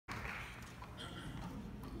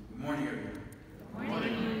morning, everyone. Good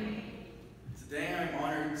morning. Today I'm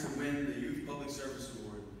honored to win the Youth Public Service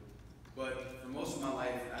Award, but for most of my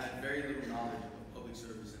life I had very little knowledge of public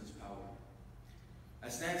service and its power. I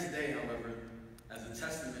stand today, however, as a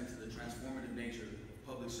testament to the transformative nature of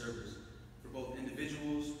public service for both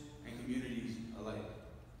individuals and communities alike.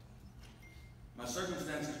 My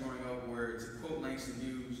circumstances growing up were, to quote Langston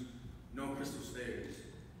Hughes, no crystal stairs.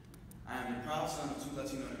 I am the proud son of two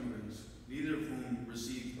Latino immigrants, neither of whom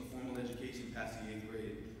received a formal education past the 8th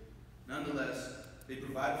grade. Nonetheless, they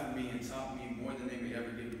provided for me and taught me more than they may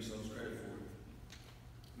ever give themselves credit for.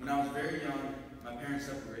 When I was very young, my parents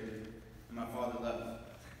separated and my father left.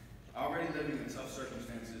 Already living in tough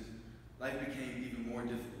circumstances, life became even more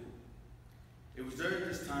difficult. It was during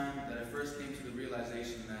this time that I first came to the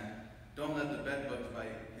realization that don't let the bed bugs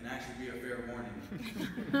bite can actually be a fair warning.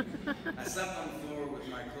 I slept on the floor with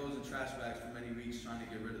my clothes and trash bags for many weeks trying to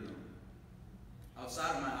get rid of them.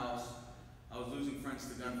 Outside of my house, I was losing friends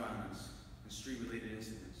to gun violence and street-related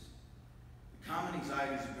incidents. The common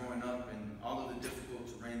anxieties of growing up and all of the difficult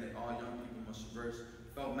terrain that all young people must traverse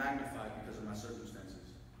felt magnified because of my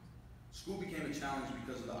circumstances. School became a challenge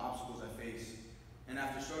because of the obstacles I faced, and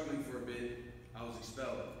after struggling for a bit, I was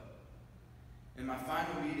expelled. In my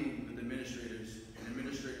final meeting with administrators, an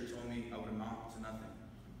administrator told me I would amount to nothing.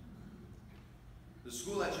 The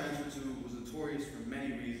school I transferred to was notorious for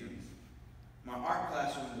many reasons. My art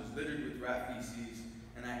classroom was littered with rat feces,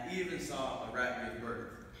 and I even saw a rat give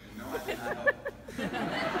birth. And no, I did not help.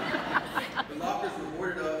 The lockers were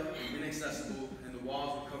boarded up and inaccessible, and the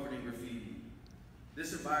walls were covered in graffiti.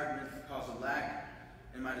 This environment caused a lag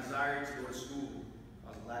in my desire to go to school.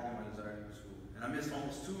 And I missed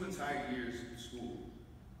almost 2 entire years of school.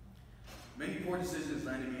 Many poor decisions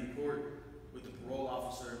landed me in court with a parole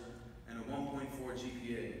officer and a 1.4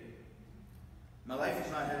 GPA. My life was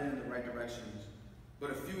not headed in the right directions, but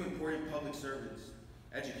a few important public servants,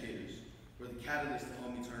 educators, were the catalyst to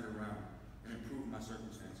help me turn it around and improve my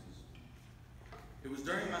circumstances. It was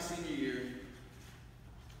during my senior year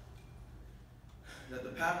that the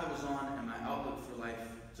path I was on and my outlook for life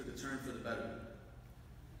took a turn for the better.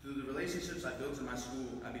 Through the relationships I built in my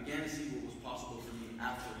school, I began to see what was possible for me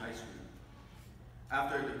after high school.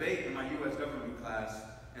 After a debate in my U.S. government class,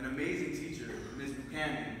 an amazing teacher, Ms.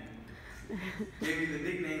 Buchanan, gave me the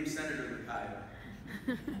nickname Senator Lacayo.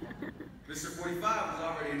 Mr. 45 was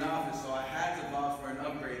already in office, so I had to vouch for an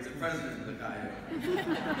upgrade to President Lacayo.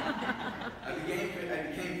 I became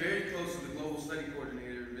very close to the Global Study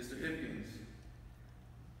Coordinator, Mr. Hipkins,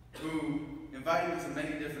 who invited me to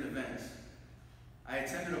many different events. I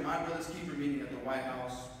attended a My Brother's Keeper meeting at the White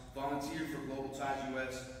House, volunteered for Global Ties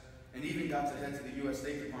US, and even got to head to the U.S.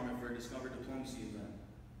 State Department for a Discover Diplomacy event.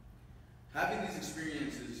 Having these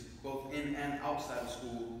experiences, both in and outside of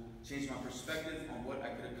school, changed my perspective on what I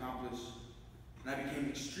could accomplish, and I became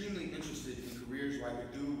extremely interested in careers where I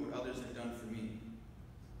could do what others had done for me.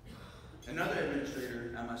 Another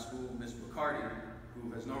administrator at my school, Ms. Bacardi,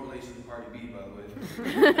 who has no relation to Cardi B, by the way,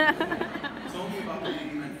 told me about the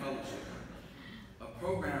Leading Men Fellowship, a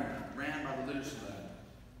program ran by the Literacy Lab.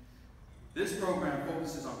 This program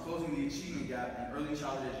focuses on closing the achievement gap in early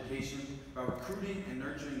childhood education by recruiting and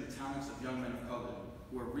nurturing the talents of young men of color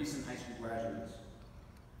who are recent high school graduates.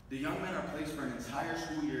 The young men are placed for an entire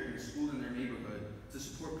school year in a school in their neighborhood to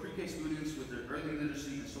support pre-K students with their early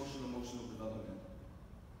literacy and social emotional development.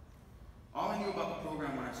 All I knew about the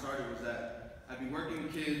program when I started was that I'd be working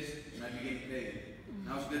with kids and I'd be getting paid. And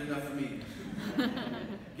that was good enough for me.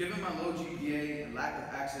 Given my low GPA and lack of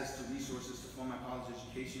access to resources to fund my college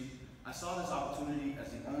education, I saw this opportunity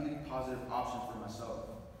as the only positive option for myself.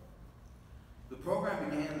 The program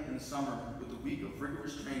began in the summer with a week of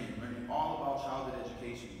rigorous training, learning all about childhood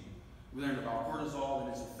education. We learned about cortisol and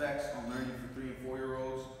its effects on learning for 3- and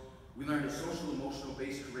 4-year-olds. We learned a social-emotional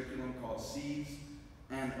based curriculum called SEEDS,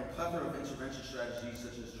 and a plethora of intervention strategies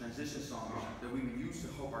such as transition songs that we would use to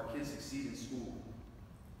help our kids succeed in school.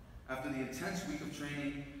 After the intense week of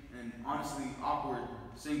training and honestly awkward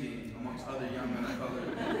singing amongst other young men of color, we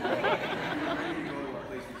were ready to go to our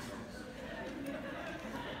placement songs.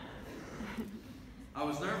 I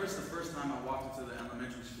was nervous the first time I walked into the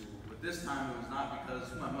elementary school, but this time it was not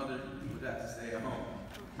because my mother would have to stay at home.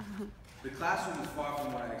 The classroom was far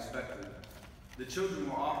from what I expected. The children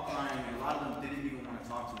were all crying, and a lot of them didn't even want to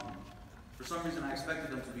talk to me. For some reason, I expected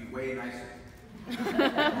them to be way nicer.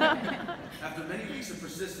 After many weeks of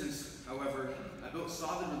persistence, however, I built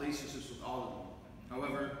solid relationships with all of them.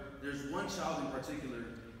 However, there's one child in particular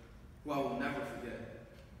who I will never forget.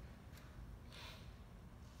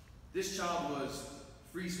 This child was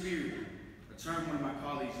free-spirited, a term one of my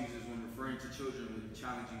colleagues uses when referring to children with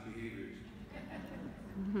challenging behaviors.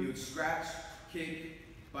 He would scratch, kick,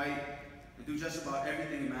 bite, and do just about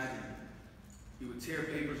everything imaginable. He would tear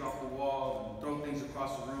papers off the wall and throw things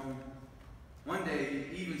across the room. One day,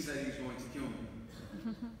 he even said he was going to kill me.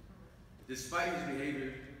 Despite his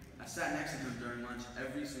behavior, I sat next to him during lunch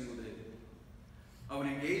every single day. I would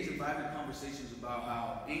engage in vibrant conversations about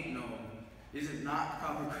how ain't no isn't not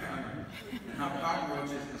proper grammar, and how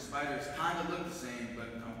cockroaches and spiders kind of look the same, but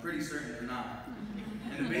I'm pretty certain they're not.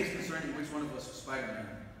 And debates concerning which one of us was Spider-Man.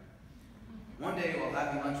 One day, while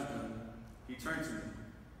having lunch with him, he turned to me,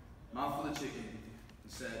 mouthful of chicken,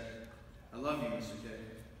 and said, "I love you, Mr. K."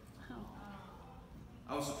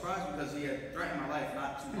 I was surprised because he had threatened my life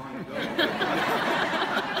not too long ago. And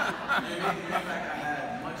it made the impact I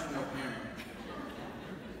had much more apparent.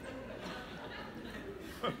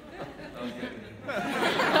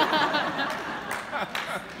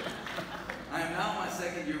 I am now in my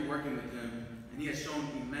second year working with him, and he has shown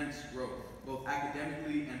immense growth, both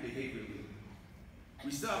academically and behaviorally.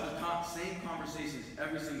 We still have the same conversations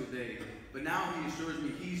every single day, but now he assures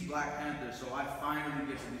me he's Black Panther, so I finally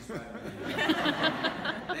get to be Spider-Man.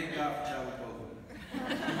 Thank God for Chadwick Boseman.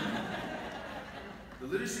 The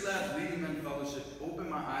Literacy Lab's Leading Men Fellowship opened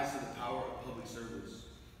my eyes to the power of public service.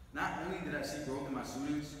 Not only did I see growth in my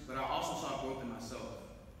students, but I also saw growth in myself.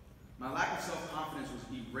 My lack of self-confidence was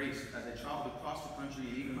erased as I traveled across the country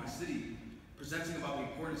and even my city, presenting about the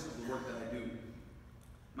importance of the work that I do.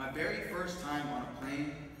 My very first time on a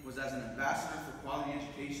plane was as an ambassador for quality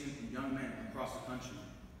education in young men across the country.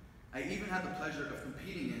 I even had the pleasure of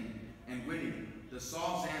competing in and winning the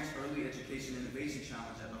Saul Zantz Early Education Innovation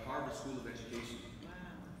Challenge at the Harvard School of Education. Wow.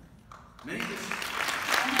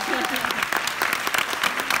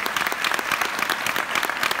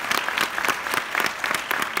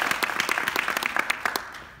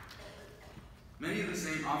 Many of the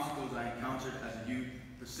same obstacles I encountered as a youth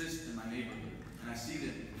persist in my neighborhood, and I see them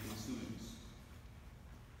in my students.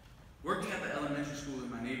 Working at the elementary school in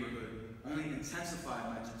my neighborhood only intensified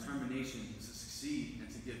my determination to succeed and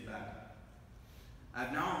to give back.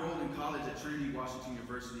 I've now enrolled in college at Trinity Washington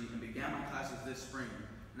University and began my classes this spring.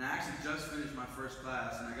 And I actually just finished my first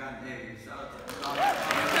class and I got an A. Shout out to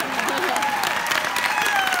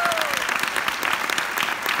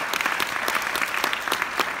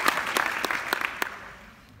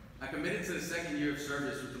I committed to the second year of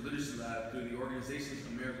service with the Literacy Lab through the organization's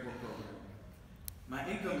AmeriCorps program. My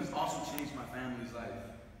income has also changed my family's life.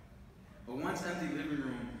 A once empty living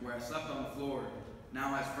room where I slept on the floor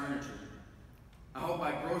now has furniture. I hope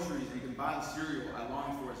buy groceries and can buy the cereal I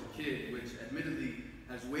longed for as a kid, which admittedly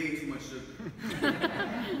has way too much sugar.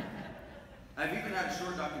 I've even had a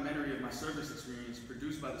short documentary of my service experience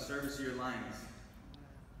produced by the Service Year Alliance,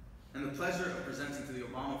 and the pleasure of presenting to the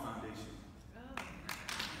Obama Foundation.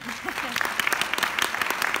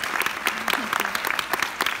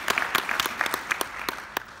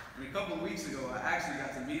 And a couple of weeks ago, I actually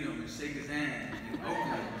got to meet him and shake his hand in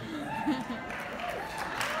Oakland.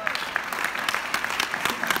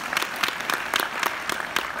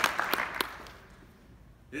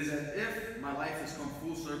 It is as if my life has come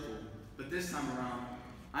full circle, but this time around,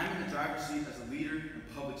 I'm in the driver's seat as a leader and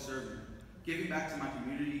public servant, giving back to my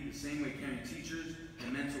community the same way caring teachers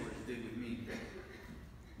and mentors did with me.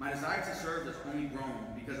 My desire to serve has only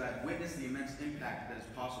grown because I've witnessed the immense impact that is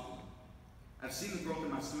possible. I've seen the growth in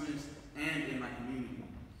my students and in my community.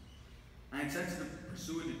 I intend to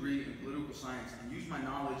pursue a degree in political science and use my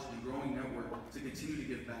knowledge and growing network to continue to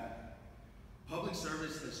give back. Public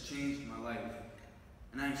service has changed my life,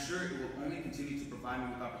 and I am sure it will only continue to provide me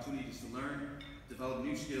with opportunities to learn, develop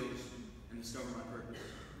new skills, and discover my purpose.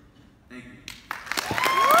 Thank you.